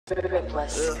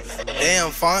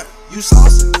Damn, font, you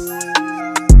saucy.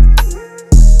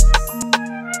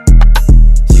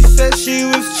 She said she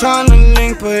was tryna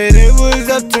link, but it was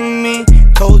up to me.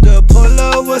 Told her pull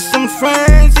up with some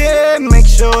friends, yeah, make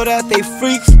sure that they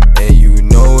freaks. And you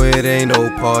know it ain't no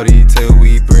party till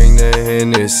we bring the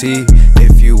Hennessy.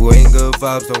 If you ain't good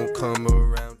vibes, don't come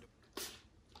around.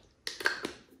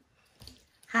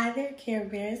 Hi there, Care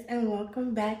Bears, and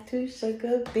welcome back to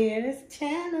Sugar Bear's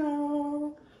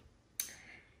channel.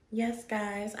 Yes,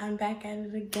 guys, I'm back at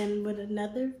it again with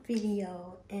another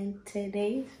video, and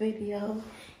today's video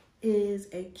is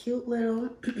a cute little,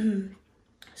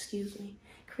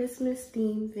 Christmas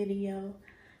themed video.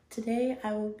 Today,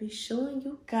 I will be showing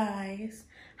you guys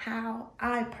how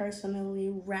I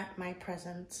personally wrap my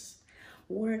presents.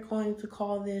 We're going to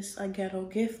call this a ghetto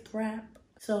gift wrap.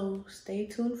 So stay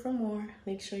tuned for more.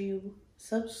 Make sure you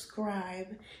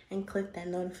subscribe and click that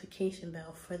notification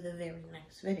bell for the very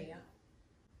next video.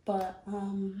 But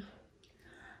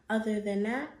other than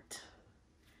that,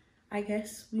 I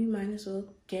guess we might as well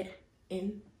get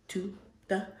into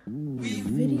the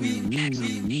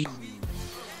video.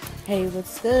 Hey,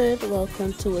 what's good?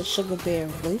 Welcome to a Sugar Bear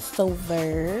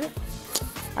voiceover.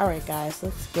 Alright guys,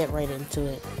 let's get right into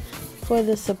it. For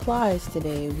the supplies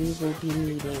today, we will be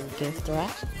needing gift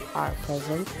wrap, our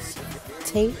presents,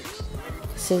 tape,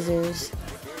 scissors,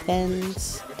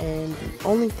 pens, and the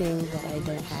only thing that I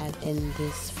don't have in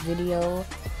this video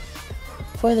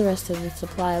for the rest of the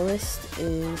supply list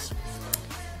is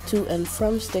to and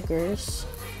from stickers,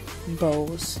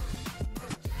 bows.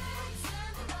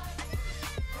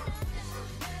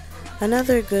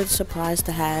 Another good supplies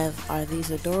to have are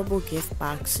these adorable gift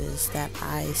boxes that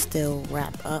I still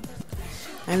wrap up.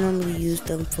 I normally use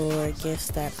them for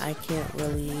gifts that I can't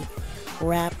really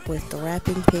wrap with the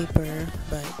wrapping paper,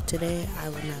 but today I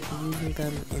will not be using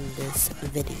them in this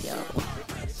video.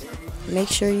 Make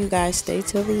sure you guys stay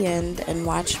till the end and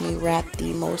watch me wrap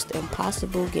the most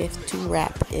impossible gift to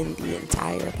wrap in the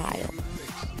entire pile.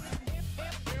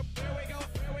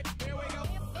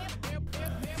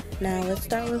 Now let's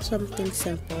start with something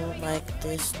simple like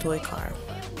this toy car.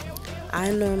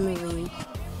 I normally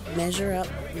measure up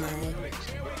my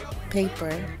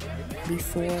paper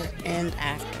before and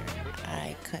after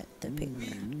I cut the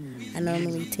paper. I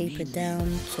normally tape it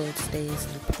down so it stays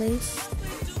in place,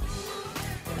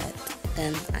 but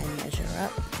then I measure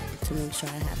up to make sure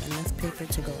I have enough paper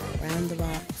to go around the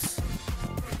box,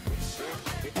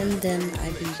 and then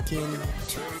I begin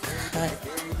to cut.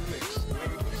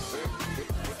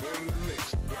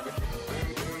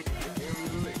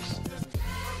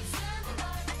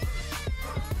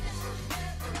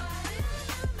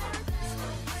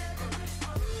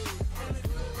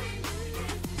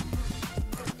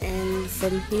 And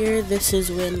from here, this is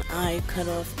when I cut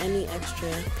off any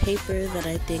extra paper that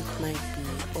I think might be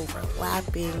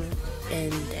overlapping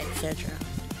and etc.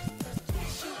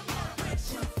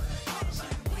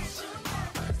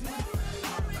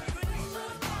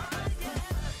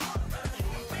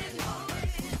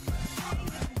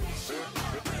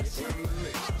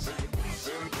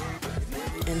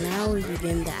 And now we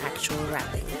begin the actual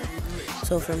wrapping.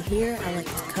 So from here, I like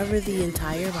to cover the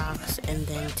entire box and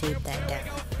then tape that down.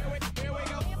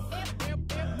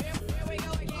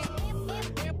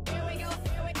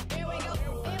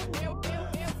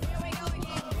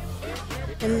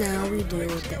 And now we deal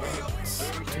with the ends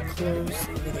to close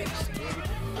the gift.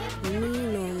 Me,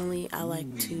 normally I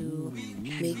like to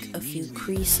make a few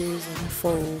creases and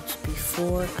folds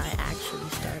before I actually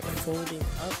start folding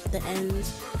up the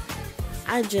ends.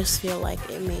 I just feel like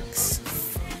it makes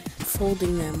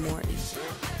folding them more easy.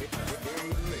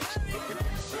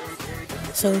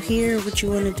 So here, what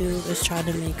you want to do is try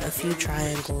to make a few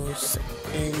triangles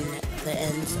in the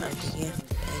ends of the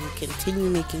gift and continue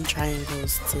making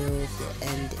triangles till the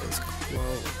end is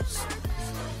closed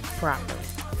properly.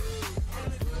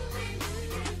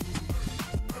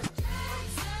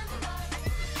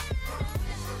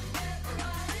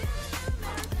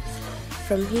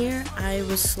 From here, I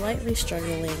was slightly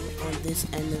struggling on this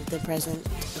end of the present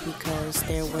because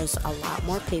there was a lot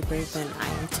more paper than I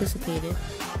anticipated.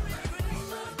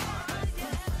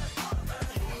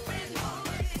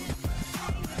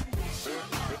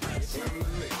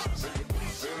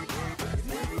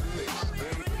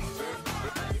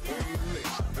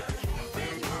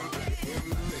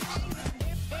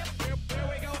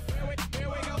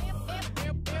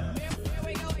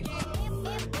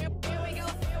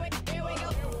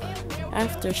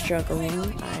 After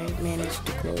struggling, I managed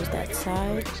to close that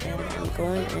side, and I'm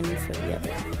going in for the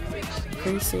other.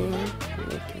 Creasing,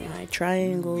 making my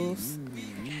triangles,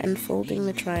 and folding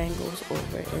the triangles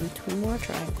over into more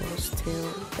triangles till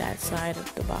that side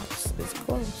of the box is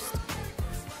closed.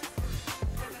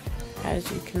 As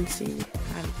you can see,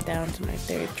 I'm down to my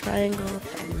third triangle,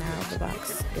 and now the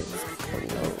box is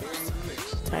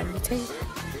closed. Time to tape.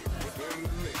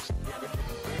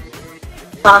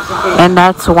 And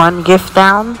that's one gift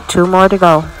down, 2 more to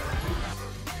go.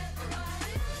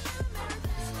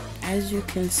 As you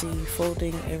can see,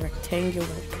 folding a rectangular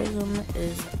prism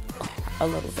is a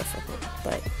little difficult,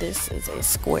 but this is a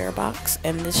square box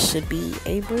and this should be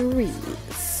a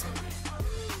breeze.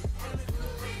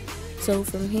 So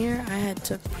from here, I had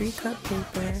took pre-cut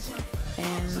paper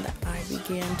and I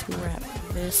began to wrap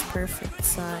this perfect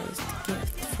sized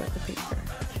gift for the paper.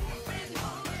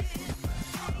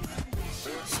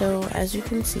 So as you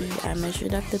can see, I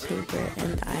measured up the paper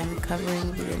and I'm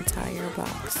covering the entire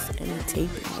box and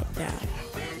taping it down.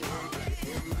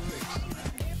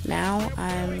 Now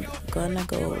I'm gonna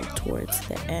go towards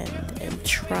the end and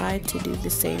try to do the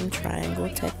same triangle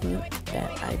technique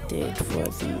that I did for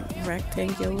the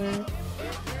rectangular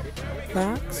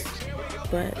box,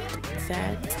 but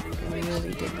that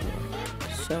really didn't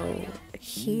work. So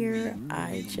here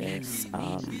I just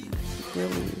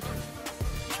really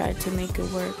tried to make it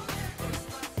work.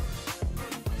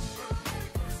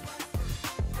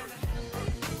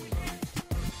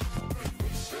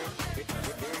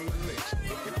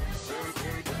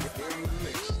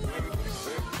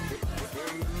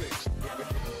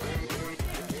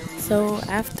 So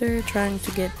after trying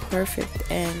to get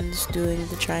perfect ends doing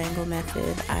the triangle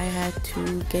method, I had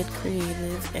to get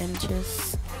creative and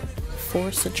just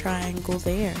force a triangle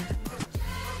there.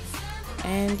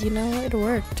 And you know, it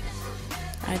worked.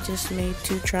 I just made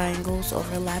 2 triangles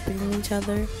overlapping each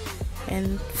other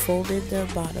and folded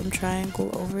the bottom triangle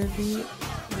over the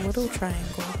little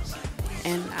triangle.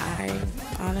 And I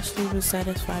honestly was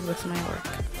satisfied with my work.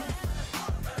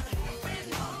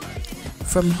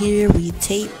 From here, we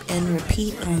tape and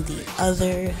repeat on the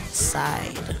other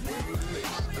side,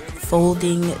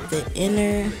 folding the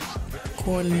inner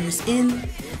corners in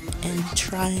and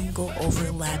triangle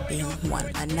overlapping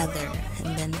one another,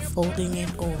 and then folding it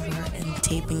over and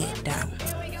taping it down.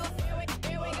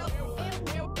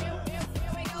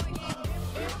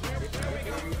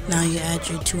 Now you add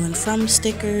your to and from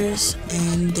stickers,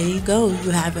 and there you go,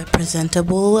 you have a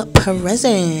presentable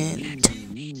present.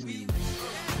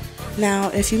 Now,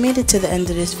 if you made it to the end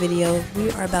of this video,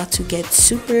 we are about to get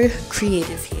super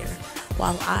creative here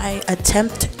while I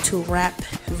attempt to wrap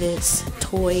this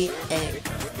toy egg.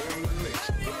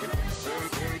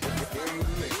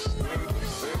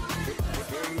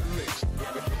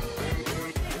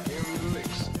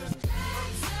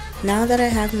 Now that I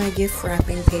have my gift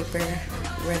wrapping paper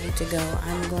ready to go,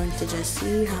 I'm going to just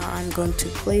see how I'm going to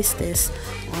place this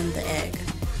on the egg.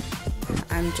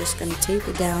 I'm just going to tape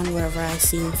it down wherever I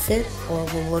seem fit or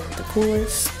will look the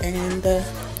coolest, and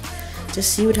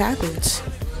just see what happens.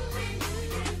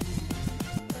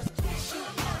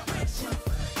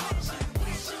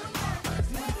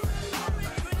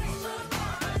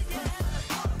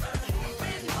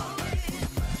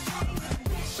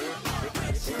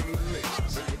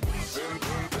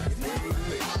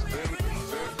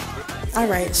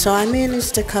 Alright, so I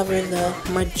managed to cover the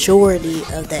majority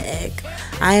of the egg.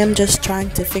 I am just trying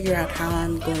to figure out how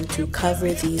I'm going to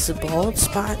cover these bald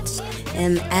spots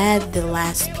and add the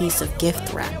last piece of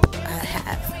gift wrap I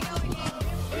have.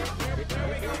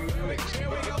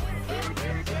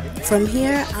 From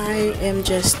here, I am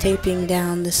just taping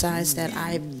down the sides that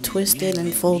I twisted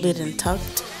and folded and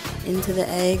tucked into the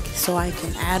egg so I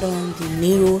can add on the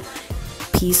new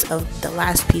piece of the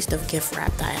last piece of gift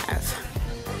wrap that I have.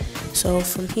 So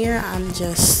from here, I'm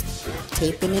just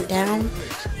taping it down,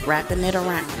 wrapping it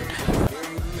around.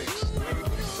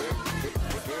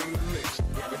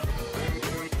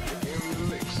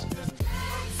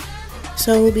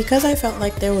 So because I felt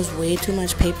like there was way too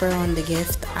much paper on the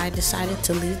gift, I decided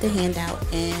to leave the handout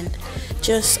and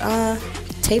just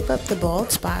tape up the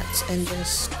bald spots and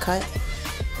just cut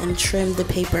and trim the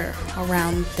paper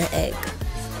around the egg.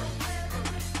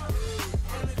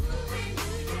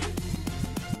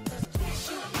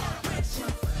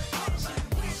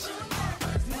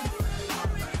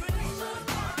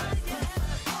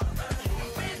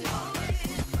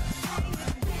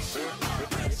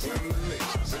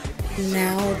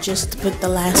 Now just put the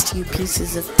last few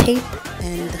pieces of tape,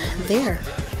 and there,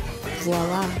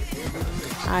 voila,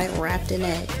 I wrapped an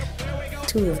egg.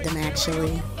 2 of them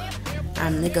actually.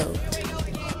 I'm the GOAT.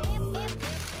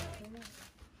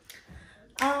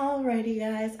 Alrighty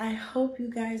guys, I hope you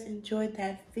guys enjoyed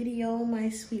that video, my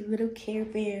sweet little Care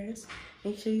Bears.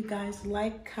 Make sure you guys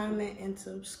like, comment, and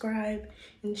subscribe,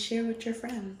 and share with your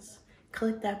friends.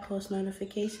 Click that post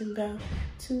notification bell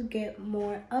to get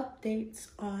more updates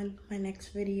on my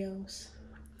next videos.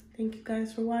 Thank you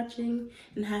guys for watching,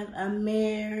 and have a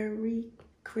Merry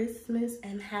Christmas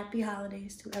and Happy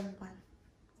Holidays to everyone.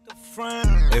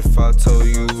 If I told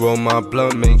you roll my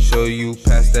blunt, make sure you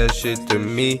pass that shit to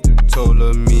me. Told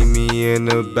her meet me in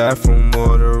the bathroom,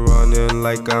 water running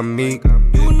like I'm meek.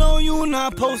 You know you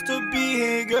not supposed to be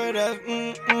here, girl, that's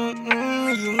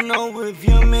You know if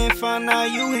your man find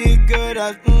out you here, girl,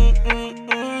 that's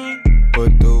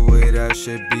But the way that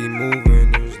shit be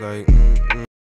moving, it's like